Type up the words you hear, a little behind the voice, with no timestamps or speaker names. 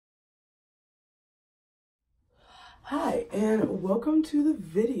Hi, and welcome to the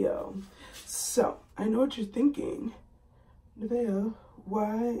video. So, I know what you're thinking. Nevaeh,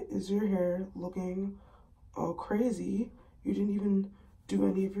 why is your hair looking all crazy? You didn't even do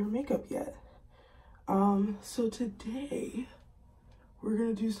any of your makeup yet. So today, we're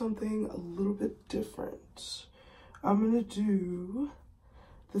gonna do something a little bit different. I'm gonna do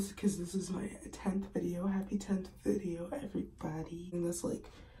this because this is my 10th video. Happy 10th video, everybody. And this,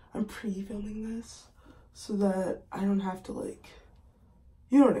 I'm pre-filming this so that I don't have to,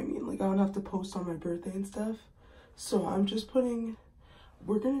 you know what I mean? I don't have to post on my birthday and stuff. So I'm just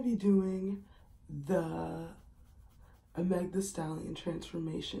we're gonna be doing a Meg the Stallion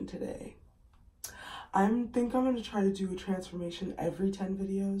transformation today. I think I'm gonna try to do a transformation every 10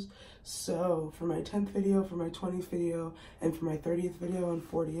 videos. So for my 10th video, for my 20th video, and for my 30th video and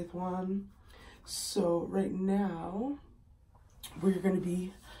 40th one. So right now, we're gonna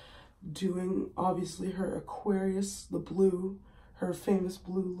be doing obviously her Aquarius, the blue, her famous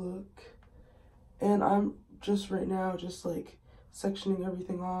blue look. And I'm just right now sectioning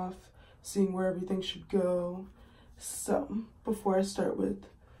everything off, seeing where everything should go. So before I start with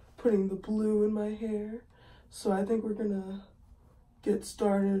putting the blue in my hair, so I think we're gonna get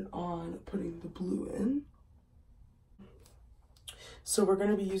started on putting the blue in. So we're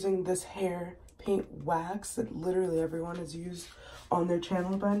gonna be using this hair paint wax that literally everyone has used on their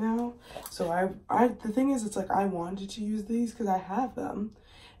channel by now. So the thing is, I wanted to use these because I have them,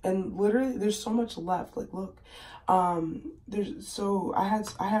 and literally there's so much left. Look, I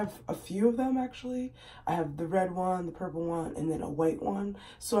have a few of them actually. I have the red one, the purple one, and then a white one.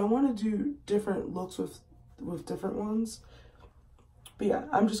 So I want to do different looks with different ones. But yeah,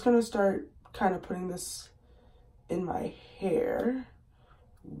 I'm just gonna start kind of putting this in my hair.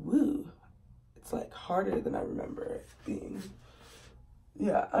 Woo, it's harder than I remember it being.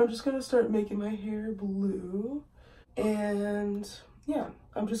 Yeah, I'm just gonna start making my hair blue, and yeah,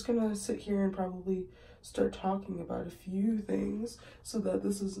 I'm just gonna sit here and probably start talking about a few things so that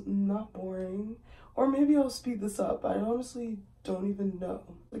this is not boring. Or maybe I'll speed this up. I honestly don't even know.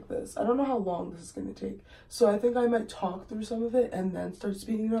 This, I don't know how long this is gonna take. So I think I might talk through some of it and then start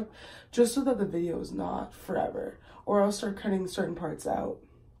speeding it up, just so that the video is not forever. Or I'll start cutting certain parts out,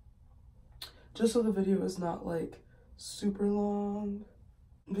 just so the video is not super long.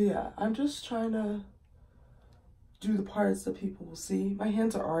 But yeah, I'm just trying to do the parts that people will see. My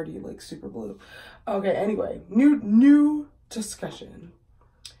hands are already super blue. Okay, anyway, new discussion.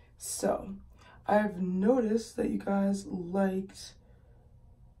 So I've noticed that you guys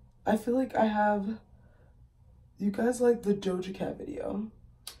I feel like you guys like the Doja Cat video.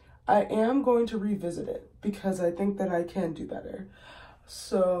 I am going to revisit it because I think that I can do better.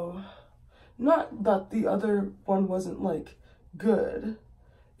 So not that the other one wasn't good.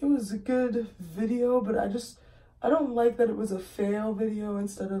 It was a good video, but I don't like that it was a fail video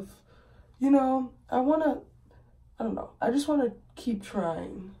instead of, I don't know. I just want to keep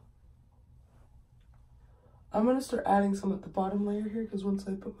trying. I'm going to start adding some at the bottom layer here because once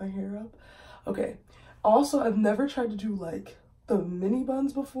I put my hair up. Okay. Also, I've never tried to do the mini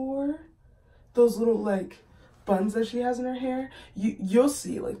buns before. Those little buns that she has in her hair. You'll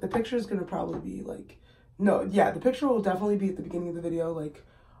see, the picture is going to probably be no, yeah, the picture will definitely be at the beginning of the video,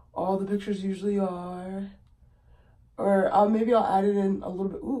 all the pictures usually are. Or maybe I'll add it in a little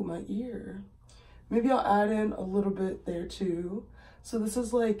bit. Ooh, my ear. Maybe I'll add in a little bit there too. So this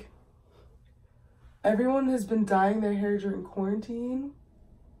is everyone has been dyeing their hair during quarantine.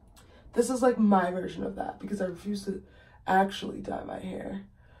 This is my version of that because I refuse to actually dye my hair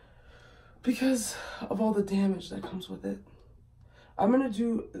because of all the damage that comes with it. I'm gonna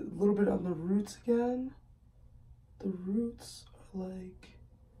do a little bit on the roots again. The roots are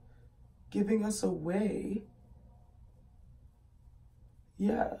giving us away.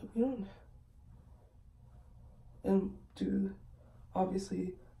 Yeah, we don't. And do,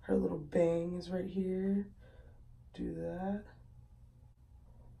 obviously, her little bang is right here. Do that.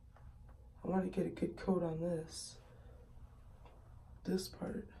 I want to get a good coat on this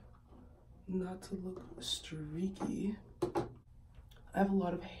part, not to look streaky. I have a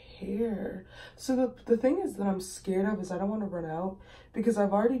lot of hair. So the thing is that I'm scared of is I don't want to run out because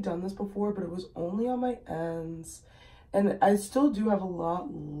I've already done this before, but it was only on my ends. And I still do have a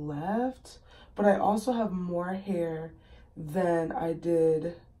lot left, but I also have more hair than I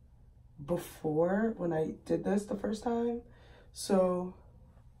did before when I did this the first time. So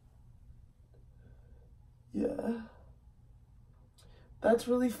yeah, that's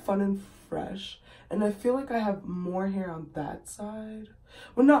really fun and fresh. And I feel like I have more hair on that side.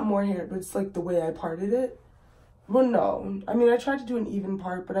 Well, not more hair, but it's the way I parted it. Well, no. I mean, I tried to do an even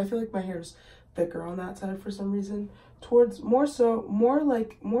part, but I feel like my hair is thicker on that side for some reason. Towards, more so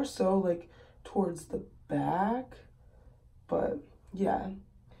like towards the back. But, yeah.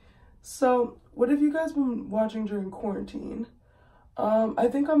 So, what have you guys been watching during quarantine? I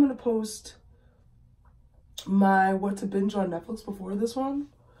think I'm going to post my what to binge on Netflix before this one.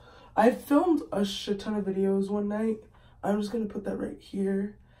 I filmed a shit ton of videos one night. I'm just going to put that right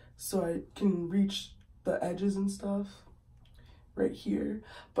here so I can reach the edges and stuff right here.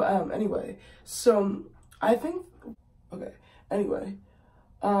 But anyway, so I think, okay, anyway,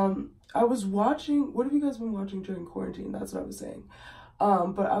 I was watching, what have you guys been watching during quarantine? That's what I was saying.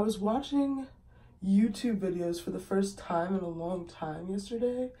 But I was watching YouTube videos for the first time in a long time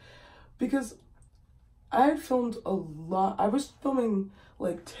yesterday because I had filmed a lot. I was filming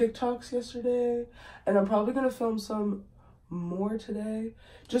like TikToks yesterday, and I'm probably gonna film some more today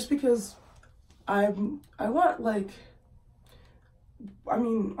just because I want, like, I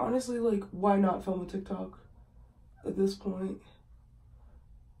mean, honestly, like, why not film a TikTok at this point?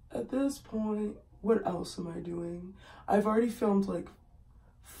 At this point, what else am I doing? I've already filmed like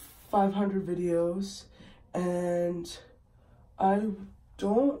 500 videos, and I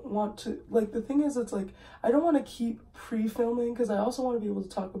don't want to, like, the thing is, it's like, I don't want to keep pre-filming because I also want to be able to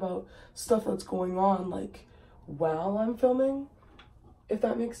talk about stuff that's going on, like, while I'm filming, if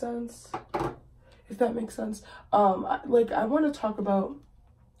that makes sense. If that makes sense. Like, I want to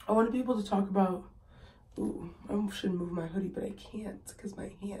be able to talk about, ooh, I should move my hoodie, but I can't because my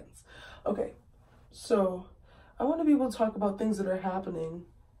hands. Okay, so I want to be able to talk about things that are happening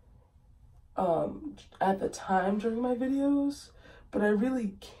at the time during my videos, but I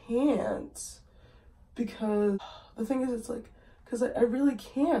really can't because the thing is, it's like, because I really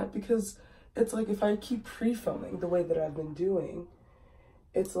can't because it's like if I keep pre-filming the way that I've been doing,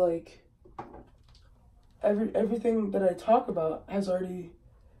 it's like everything that I talk about has already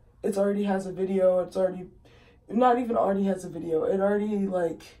has a video. It's already, not even already has a video. It already,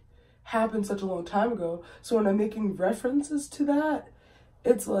 like, happened such a long time ago. So when I'm making references to that,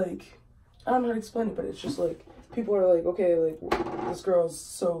 it's like, I don't know how to explain it, but it's just like, people are like, okay, like, this girl's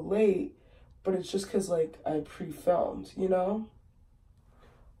so late, but it's just because, like, I pre-filmed, you know?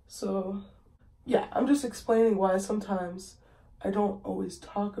 So, yeah, I'm just explaining why sometimes I don't always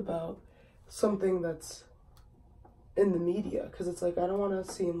talk about something that's in the media, because it's like, I don't want to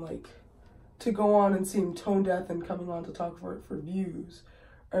seem like, to go on and seem tone deaf and coming on to talk for views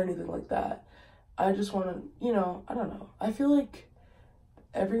or anything like that. I just want to, you know, I don't know. I feel like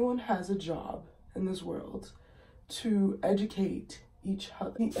everyone has a job in this world to educate each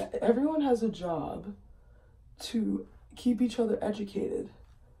other. Everyone has a job to keep each other educated,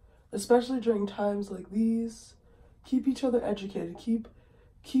 especially during times like these. Keep each other educated,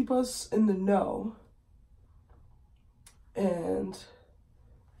 keep us in the know. And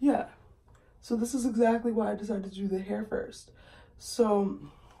yeah, so this is exactly why I decided to do the hair first. So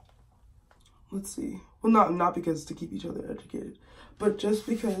let's see. Well, not because to keep each other educated, but just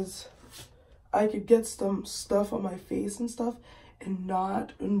because I could get some stuff on my face and stuff and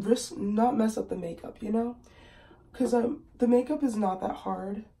not mess up the makeup, you know? Because the makeup is not that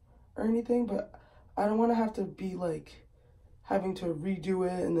hard or anything, but I don't want to have to be like having to redo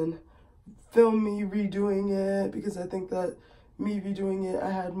it and then film me redoing it, because I think that me redoing it, I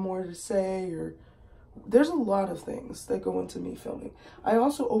had more to say, or there's a lot of things that go into me filming. I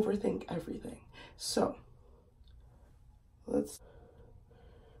also overthink everything. So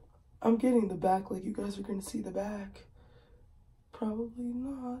I'm getting the back, like you guys are gonna see the back. Probably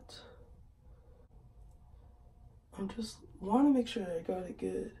not. I just want to make sure I got it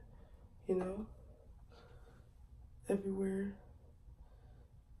good, you know, everywhere.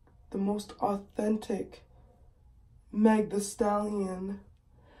 The most authentic Meg the Stallion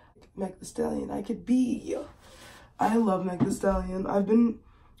I could be. I love Meg the Stallion. I've been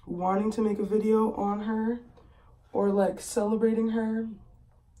wanting to make a video on her or like celebrating her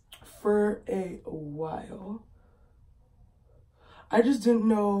for a while. I just didn't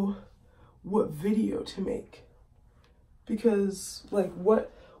know what video to make, because like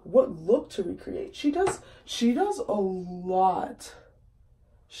what look to recreate. She does a lot.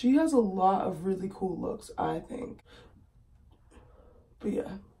 She has a lot of really cool looks, I think. But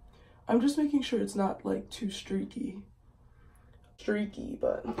yeah, I'm just making sure it's not like too streaky,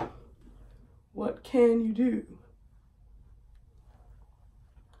 but what can you do?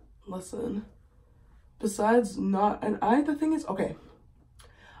 Listen, besides not, and the thing is, okay,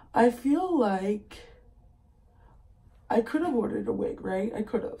 I feel like I could have ordered a wig, right? I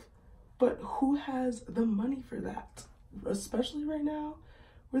could have, but who has the money for that? Especially right now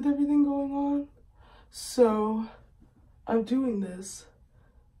with everything going on. So I'm doing this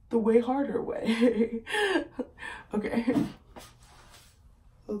the way harder way. Okay.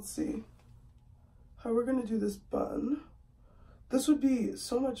 Let's see how we're gonna do this bun. This would be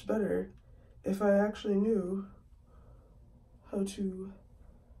so much better if I actually knew how to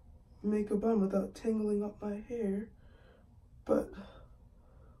make a bun without tangling up my hair, but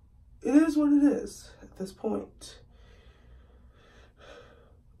it is what it is at this point.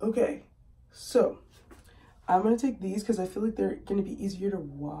 Okay, so I'm gonna take these because I feel like they're gonna be easier to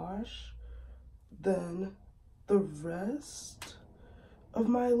wash than the rest of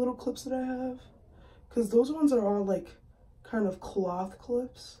my little clips that I have, because those ones are all like kind of cloth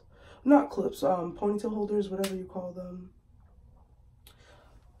clips, not clips, ponytail holders, whatever you call them.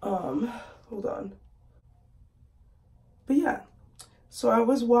 Hold on. But yeah, so I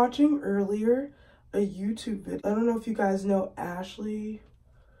was watching earlier a YouTube video. I don't know if you guys know Ashley.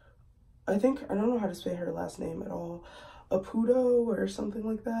 I don't know how to say her last name at all. Aputo or something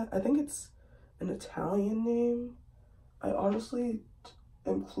like that. I think it's an Italian name. I honestly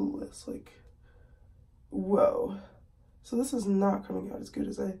am clueless. Like, whoa. So this is not coming out as good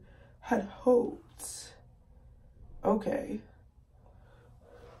as I had hoped. Okay.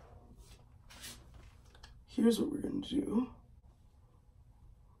 Here's what we're gonna do.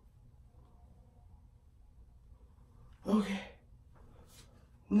 Okay.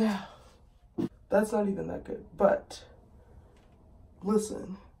 Now, that's not even that good, but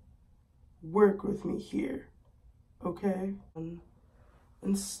listen, work with me here, okay?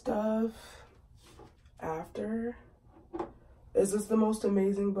 And stuff after. Is this the most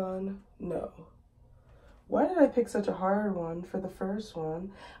amazing bun? No. Why did I pick such a hard one for the first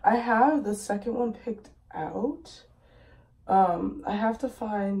one? I have the second one picked out. I have to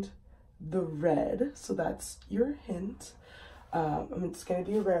find the red, so that's your hint. It's gonna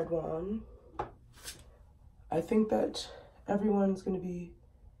be a red one. I think that everyone's gonna be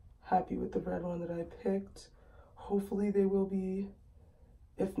happy with the red one that I picked. Hopefully they will be.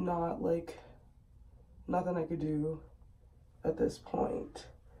 If not, like, nothing I could do at this point.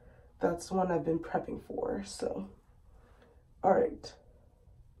 That's the one I've been prepping for, so. All right.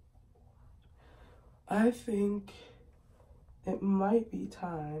 I think it might be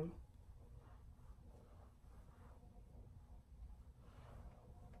time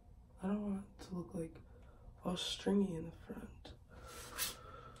I don't want it to look like all stringy in the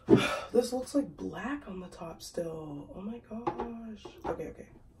front. This looks like black on the top still. Oh my gosh. Okay.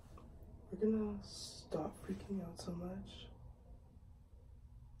 We're gonna stop freaking out so much.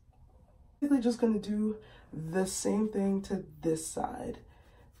 Basically just gonna do the same thing to this side.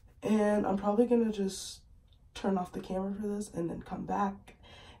 And I'm probably gonna just turn off the camera for this and then come back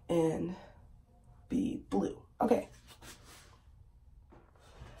and be blue. Okay.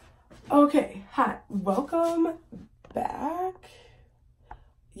 Okay, hi, welcome back.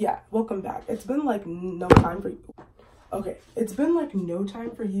 Yeah, welcome back. It's been like no time for you. Okay, it's been like no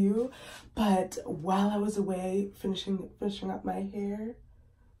time for you, but while I was away finishing up my hair,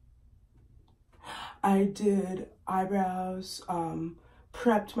 I did eyebrows,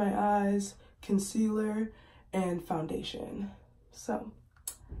 prepped my eyes, concealer, and foundation. So,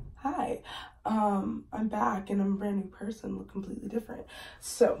 hi, I'm back and I'm a brand new person, look completely different.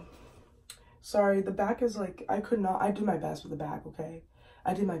 So, sorry, the back is like, I did my best with the back, okay?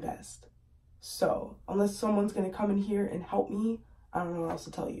 I did my best. So, unless someone's gonna come in here and help me, I don't know what else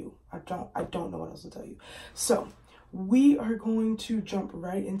to tell you. I don't know what else to tell you. So, we are going to jump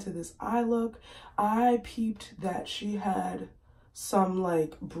right into this eye look. I peeped that she had some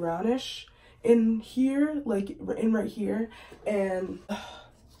like brownish in here, like right here, and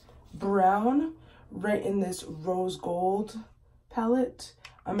brown right in this rose gold palette.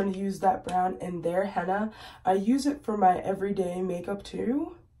 I'm going to use that brown in there, henna. I use it for my everyday makeup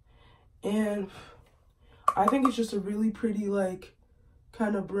too. And I think it's just a really pretty, like,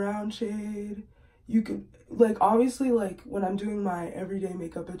 kind of brown shade. You could, like, obviously, like, when I'm doing my everyday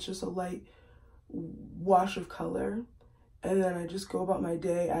makeup, it's just a light wash of color. And then I just go about my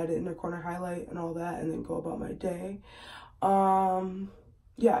day, add it in a corner highlight and all that, and then go about my day.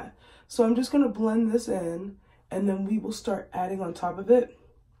 Yeah. So I'm just going to blend this in, and then we will start adding on top of it.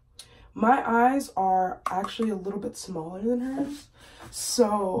 My eyes are actually a little bit smaller than hers,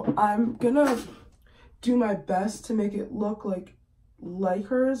 so I'm gonna do my best to make it look like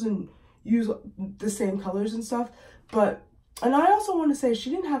hers and use the same colors and stuff. But, and I also want to say, she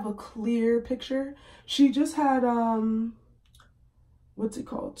didn't have a clear picture. She just had, what's it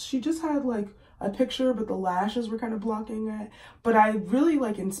called? She just had like a picture, but the lashes were kind of blocking it. But I really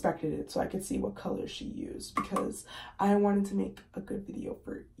like inspected it so I could see what color she used, because I wanted to make a good video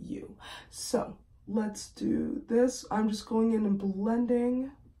for you. So let's do this. I'm just going in and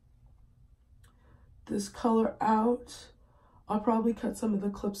blending this color out. I'll probably cut some of the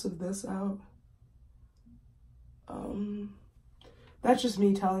clips of this out. That's just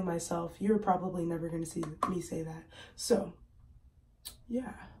me telling myself. You're probably never going to see me say that. So,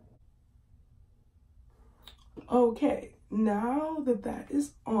 yeah. Okay, now that that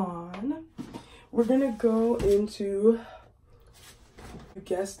is on, we're going to go into, you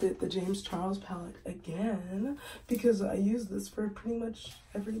guessed it, the James Charles palette again, because I use this for pretty much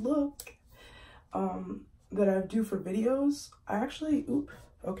every look that I do for videos. I actually,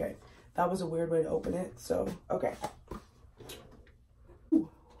 okay, that was a weird way to open it, so, okay. Ooh,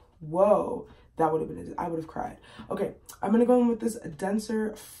 whoa, that would have been, I would have cried. Okay, I'm gonna go in with this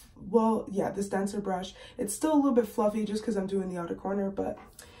denser, well, yeah, this denser brush. It's still a little bit fluffy just because I'm doing the outer corner, but,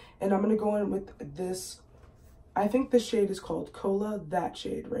 and I'm gonna go in with this, I think the shade is called Cola, that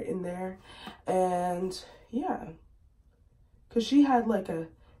shade right in there. And yeah, because she had like a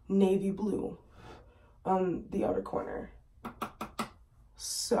navy blue on the outer corner.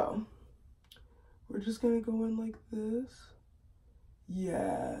 So we're just gonna go in like this.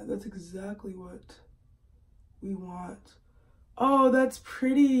 Yeah, that's exactly what we want. Oh, that's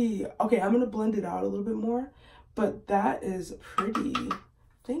pretty. Okay, I'm gonna blend it out a little bit more, but that is pretty.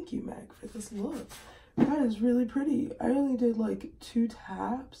 Thank you, Meg, for this look. That is really pretty. I only did like 2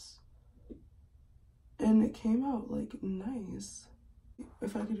 taps and it came out like nice.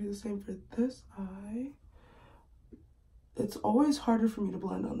 If I could do the same for this eye. It's always harder for me to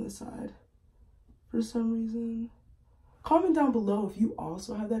blend on this side for some reason. Comment down below if you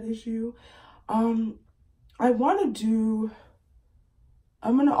also have that issue. I want to do,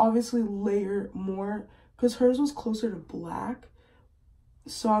 I'm going to obviously layer more because hers was closer to black.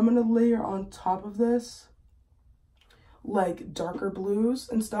 So I'm going to layer on top of this like darker blues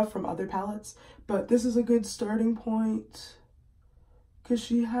and stuff from other palettes. But this is a good starting point because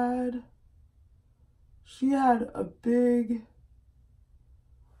she had a big,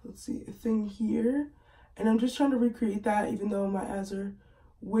 let's see, a thing here. And I'm just trying to recreate that even though my eyes are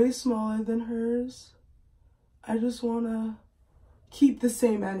way smaller than hers. I just want to keep the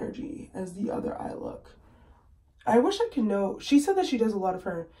same energy as the other eye look. I wish I could know. She said that she does a lot of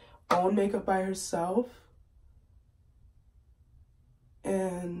her own makeup by herself.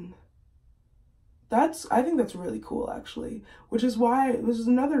 And I think that's really cool actually. Which is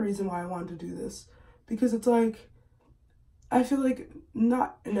another reason why I wanted to do this. Because it's like, I feel like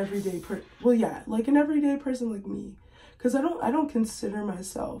not an everyday person, well yeah, like an everyday person like me. Because I don't consider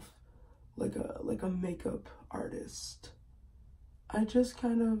myself like a makeup artist. I just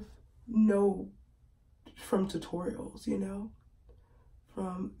kind of know from tutorials, you know,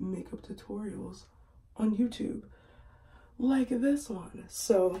 from makeup tutorials on YouTube, like this one.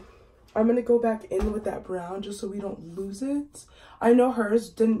 So I'm gonna go back in with that brown just so we don't lose it. I know hers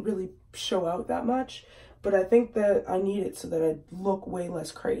didn't really show out that much, but I think that I need it so that I look way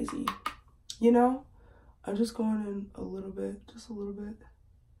less crazy, you know? I'm just going in a little bit, just a little bit.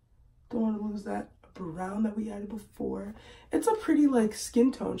 Don't want to lose that brown that we added before. It's a pretty like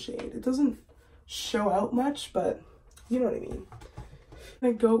skin tone shade. It doesn't show out much, but you know what I mean.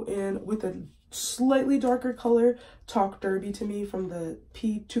 I go in with a slightly darker color, Talk Derby to me from the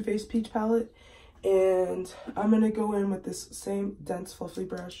Too Faced Peach palette. And I'm going to go in with this same dense fluffy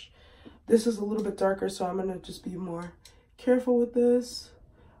brush. This is a little bit darker, so I'm going to just be more careful with this.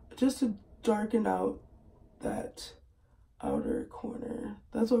 Just to darken out that outer corner.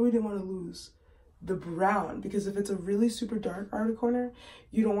 That's why we didn't want to lose the brown, because if it's a really super dark outer corner,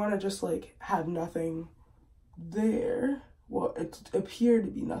 you don't want to just like have nothing there. Well, it appeared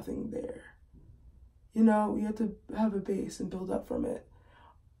to be nothing there. You know, you have to have a base and build up from it.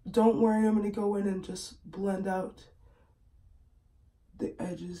 Don't worry, I'm going to go in and just blend out the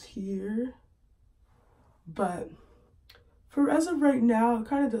edges here. But for as of right now, it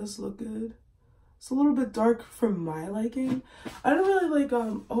kind of does look good. It's a little bit dark for my liking. I don't really like,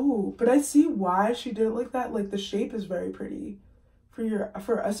 oh, but I see why she did it like that. Like the shape is very pretty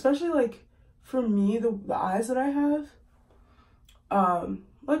for especially like for me, the eyes that I have,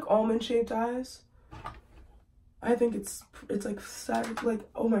 like almond shaped eyes. I think it's like sad, like,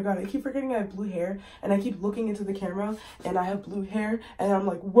 oh my god, I keep forgetting I have blue hair and I keep looking into the camera and I have blue hair and I'm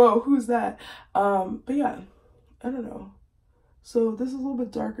like, whoa, who's that? But yeah, I don't know. So this is a little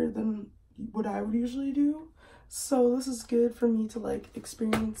bit darker than what I would usually do. So this is good for me to like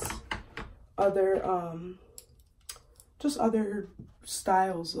experience other, just other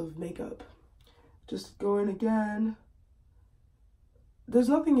styles of makeup. Just go in again. There's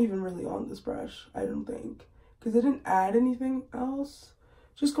nothing even really on this brush, I don't think. Because I didn't add anything else.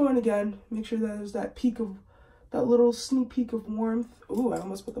 just go in again, make sure that there's that peak of, that little sneak peek of warmth. Ooh, I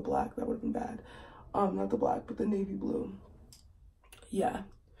almost put the black, that would have been bad. Not the black, but the navy blue. Yeah,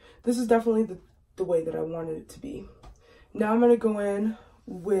 this is definitely the way that I wanted it to be. Now I'm gonna go in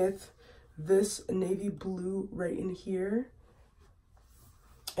with this navy blue right in here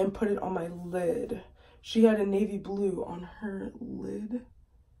and put it on my lid. She had a navy blue on her lid,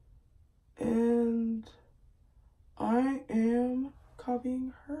 and I am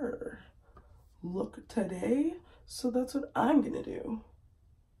copying her look today, so that's what I'm gonna do.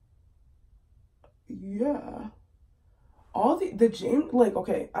 Yeah, all the James, like,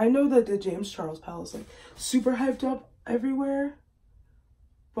 okay, I know that the James Charles palette is like super hyped up everywhere,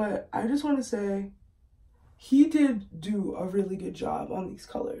 but I just want to say he did do a really good job on these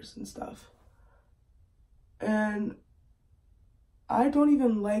colors and stuff. And I don't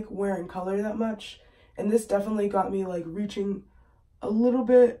even like wearing color that much, and this definitely got me like reaching a little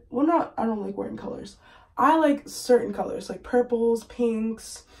bit. Well, not, I don't like wearing colors. I like certain colors like purples,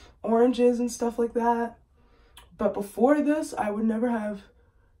 pinks, oranges and stuff like that. But before this, I would never have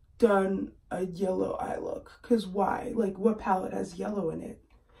done a yellow eye look. Because why? Like, what palette has yellow in it?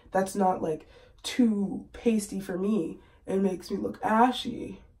 That's not like too pasty for me and makes me look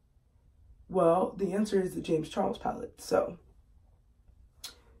ashy. Well, the answer is the James Charles palette. So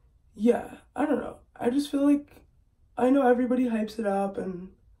yeah, I don't know. I just feel like, I know everybody hypes it up and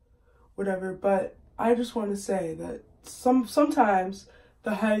whatever, but I just want to say that sometimes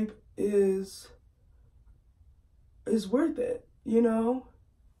the hype is worth it, you know?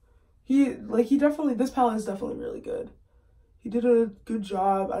 He definitely, this palette is definitely really good. He did a good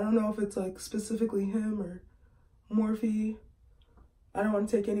job. I don't know if it's like specifically him or Morphe. I don't want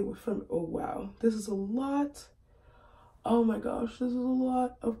to take any from, oh wow, this is a lot. Oh my gosh, this is a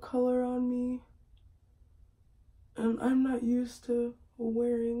lot of color on me. And I'm not used to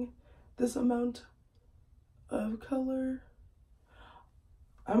wearing this amount of color.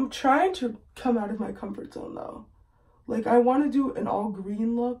 I'm trying to come out of my comfort zone though. Like, I want to do an all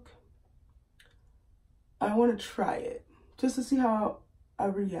green look. I want to try it just to see how I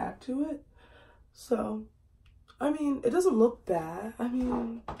react to it. So, I mean, it doesn't look bad. I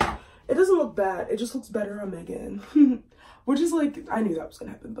mean, it doesn't look bad. It just looks better on Megan. Which is like, I knew that was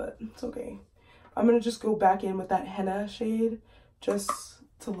gonna happen, but it's okay. I'm gonna just go back in with that henna shade just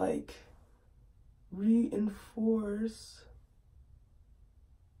to like reinforce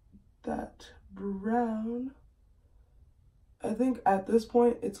that brown. I think at this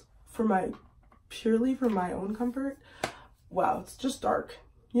point it's purely for my own comfort. Wow, it's just dark,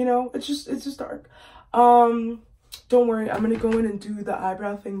 you know, it's just dark. Don't worry, I'm gonna go in and do the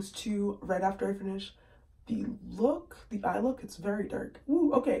eyebrow things too right after I finish the eye look. It's very dark.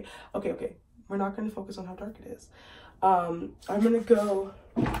 Ooh, okay. We're not gonna focus on how dark it is. I'm gonna go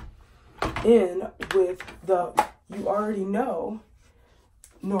in with the, you already know,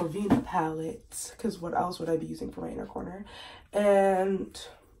 Norvina palette, because what else would I be using for my inner corner? And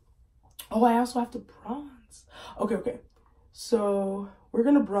oh, I also have to bronze. Okay, so we're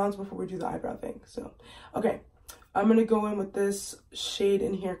gonna bronze before we do the eyebrow thing. So okay, I'm gonna go in with this shade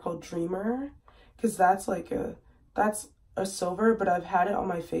in here called Dreamer, because that's a silver, but I've had it on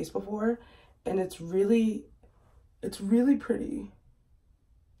my face before and it's really pretty.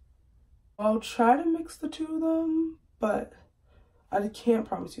 I'll try to mix the two of them, but I can't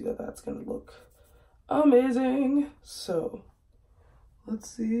promise you that that's gonna look amazing. So let's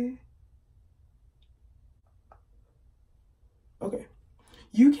see. Okay,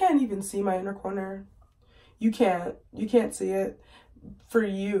 you can't even see my inner corner. You can't see it for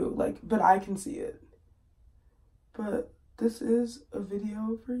you, like, but I can see it. But this is a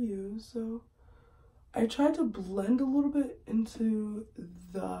video for you, so I tried to blend a little bit into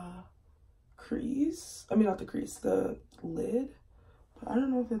the crease. I mean, not the crease, the lid. But I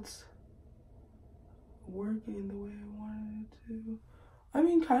don't know if it's working the way I wanted it to. I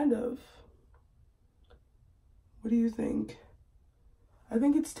mean, kind of. What do you think? I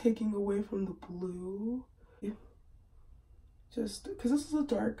think it's taking away from the blue. Just because this is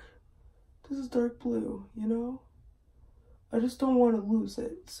dark blue, you know? I just don't want to lose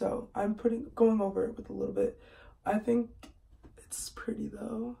it. So I'm going over it with a little bit. I think it's pretty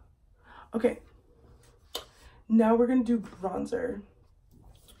though. Okay. Now we're going to do bronzer.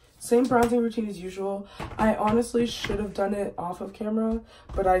 Same bronzing routine as usual. I honestly should have done it off of camera,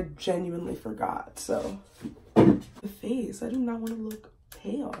 but I genuinely forgot. So the face, I do not want to look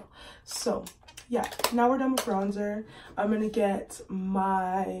pale. So yeah, now we're done with bronzer. I'm gonna get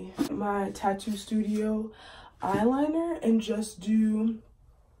my Tattoo Studio eyeliner and just do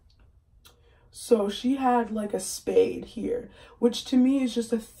So she had like a spade here, which to me is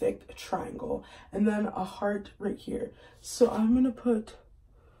just a thick triangle, and then a heart right here. So I'm gonna put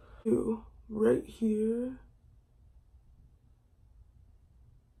 2 right here.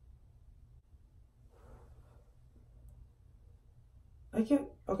 I can't,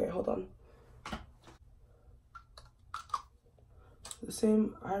 okay, hold on. The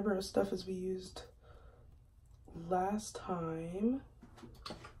same eyebrow stuff as we used last time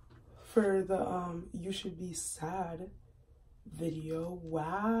for the You Should Be Sad video.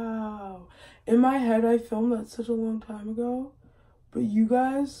 Wow. In my head, I filmed that such a long time ago, but you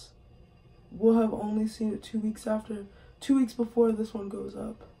guys will have only seen it 2 weeks after, 2 weeks before this one goes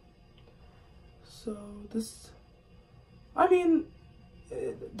up. So this, I mean,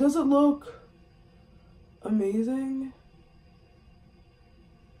 does it look amazing?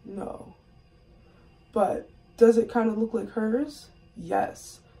 No. But does it kind of look like hers?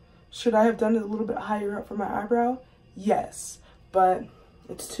 Yes. Should I have done it a little bit higher up for my eyebrow? Yes. But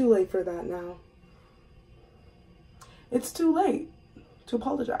it's too late for that now. It's too late to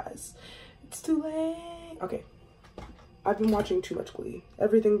apologize. It's too late. Okay. I've been watching too much Glee.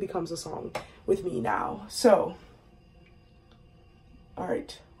 Everything becomes a song with me now. So, all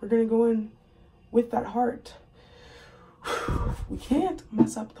right. We're going to go in with that heart. We can't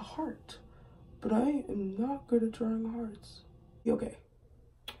mess up the heart. But I am not good at drawing hearts. Okay.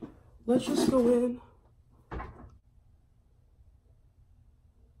 Let's just go in.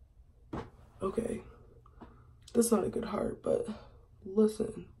 Okay. That's not a good heart, but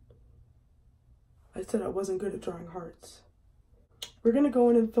listen. I said I wasn't good at drawing hearts. We're gonna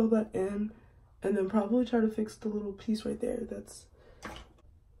go in and fill that in, and then probably try to fix the little piece right there. That's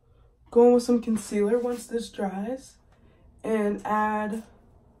going with some concealer once this dries, and add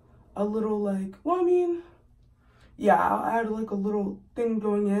a little like, well, I mean, yeah, I'll add like a little thing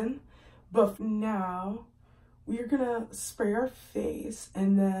going in. But for now, we're gonna spray our face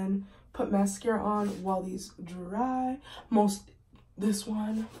and then put mascara on while these dry. This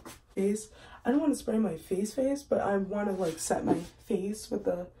one face, I don't want to spray my face, but I want to like set my face with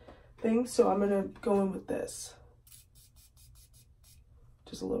the thing. So I'm gonna go in with this.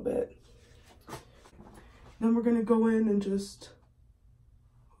 Just a little bit. Then we're gonna go in and just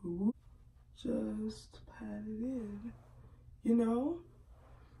pat it in, you know?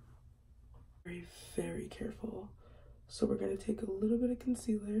 Very, very careful. So we're gonna take a little bit of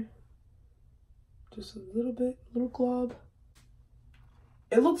concealer, just a little bit, little glob.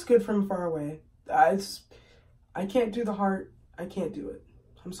 It looks good from far away. I can't do the heart. I can't do it.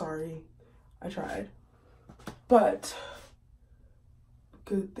 I'm sorry. I tried. But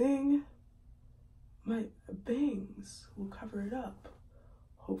good thing my bangs will cover it up.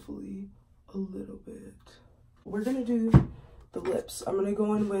 Hopefully a little bit. We're gonna do the lips. I'm gonna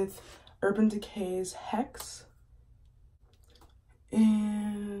go in with Urban Decay's Hex.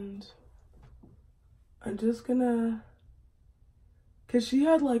 And I'm just gonna, cause she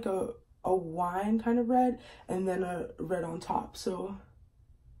had like a wine kind of red and then a red on top. So,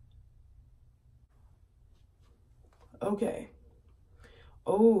 okay.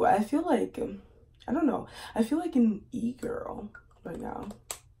 Oh, I feel like, I don't know. I feel like an e-girl right now.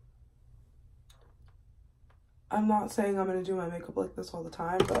 I'm not saying I'm gonna do my makeup like this all the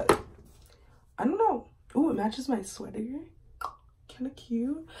time, but I don't know. Oh, it matches my sweater. Kind of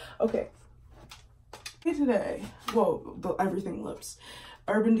cute. Okay. Today, well, the everything lips.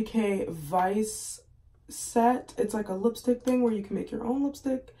 Urban Decay Vice set. It's like a lipstick thing where you can make your own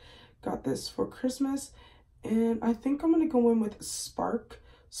lipstick. Got this for Christmas. And I think I'm gonna go in with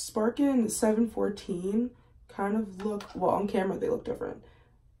Sparkin 714. Kind of look, well, on camera they look different.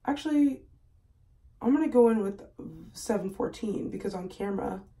 Actually, I'm gonna go in with 714 because on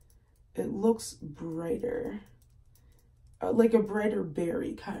camera it looks brighter. Like a brighter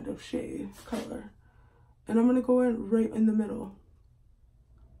berry kind of shade color. And I'm gonna go in right in the middle.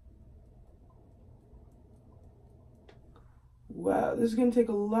 Wow, this is gonna take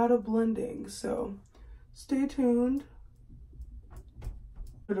a lot of blending, so stay tuned.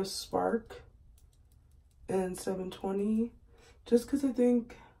 Bit of Spark and 720, just because I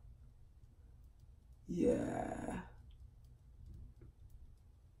think, yeah.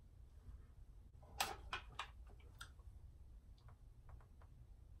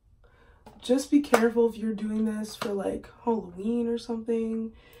 Just be careful if you're doing this for like Halloween or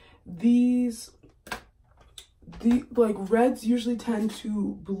something. The like reds usually tend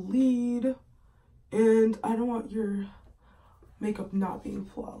to bleed, and I don't want your makeup not being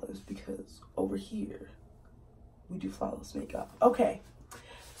flawless because over here we do flawless makeup. Okay,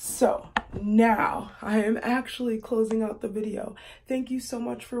 So now I am actually closing out the video. Thank you so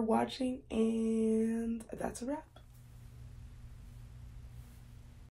much for watching, and that's a wrap.